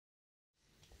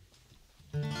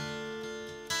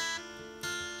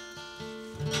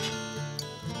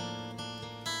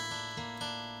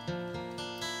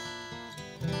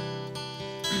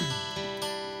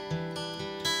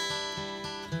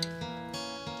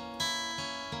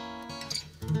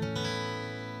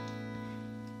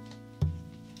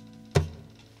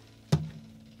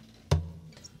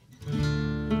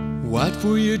What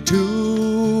will you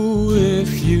do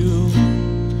if you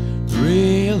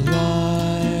realize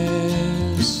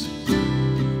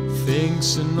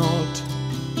things are not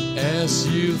as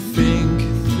you think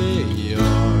they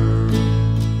are?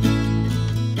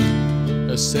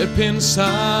 A step inside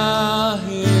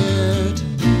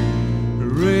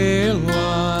real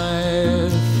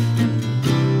life,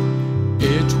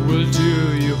 it will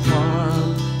do you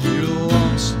harm, you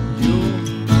lost your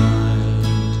mind.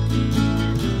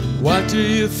 What do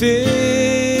you think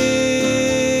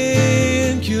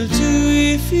you'll do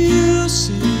if you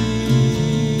see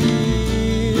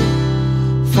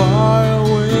far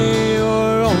away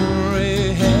your own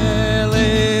reality?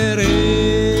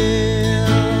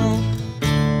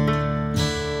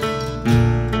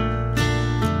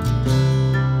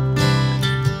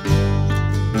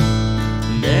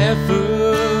 Never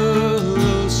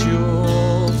lose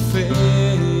your faith,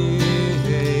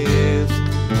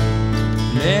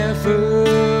 never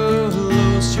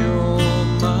lose your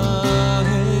mind,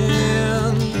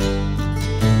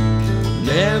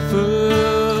 never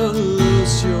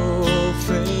lose your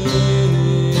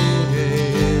faith,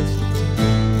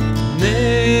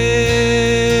 never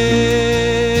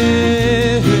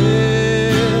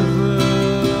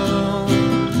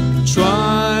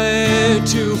try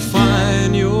to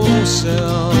find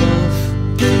yourself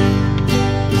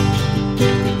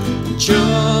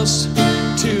just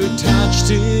to touch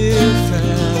the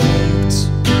facts.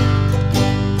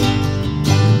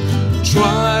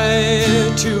 Try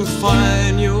to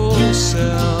find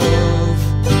yourself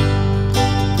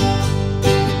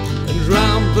and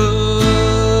rumble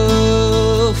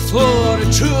for the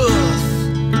truth.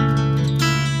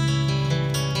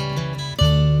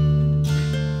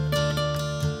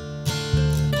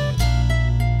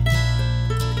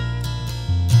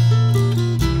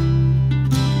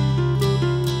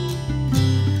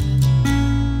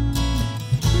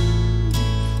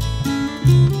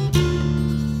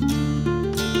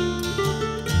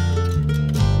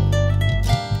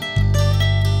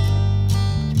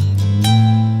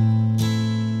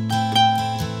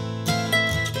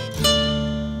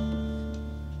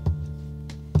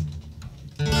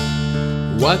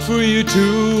 What will you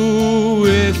do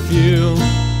if you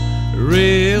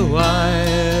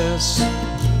realize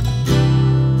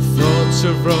thoughts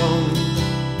are wrong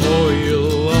or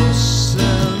you're lost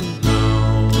and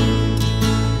found?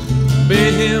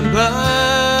 Being blind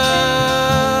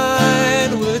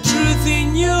with truth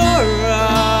in your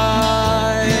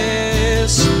eyes,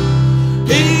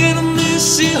 in a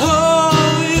missing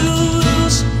hole you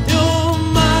lose your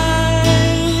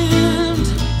mind.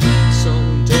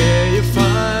 Someday you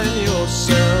find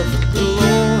yourself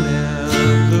alone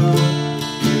and blue,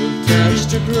 you'll touch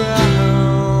the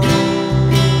ground.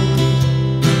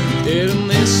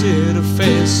 Isn't easy to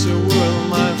face the world,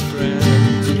 my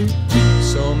friend.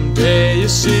 Someday you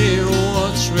see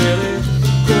what's really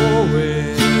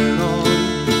going on.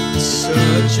 It's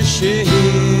such a shame.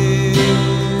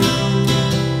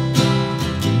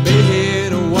 Be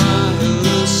here a while,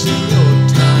 losing your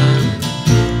time.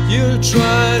 You'll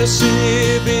try to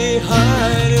see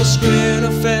behind your screen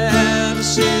of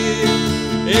fantasy.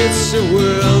 It's the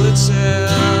world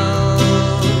itself.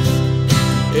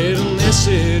 It'll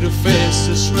easy to face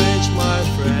the strange, my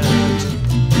friend.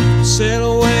 Sail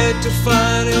away to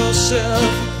find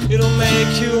yourself. It'll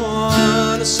make you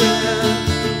understand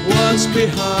what's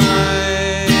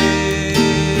behind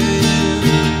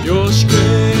your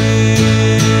screen.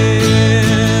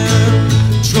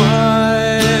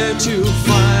 Try to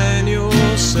find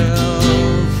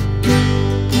yourself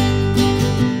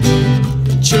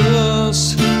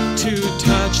just to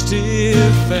touch the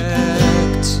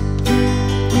facts.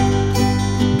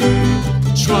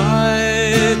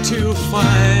 Try to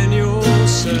find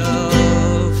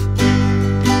yourself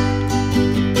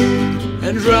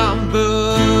and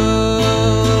rumble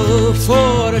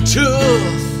for the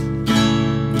truth.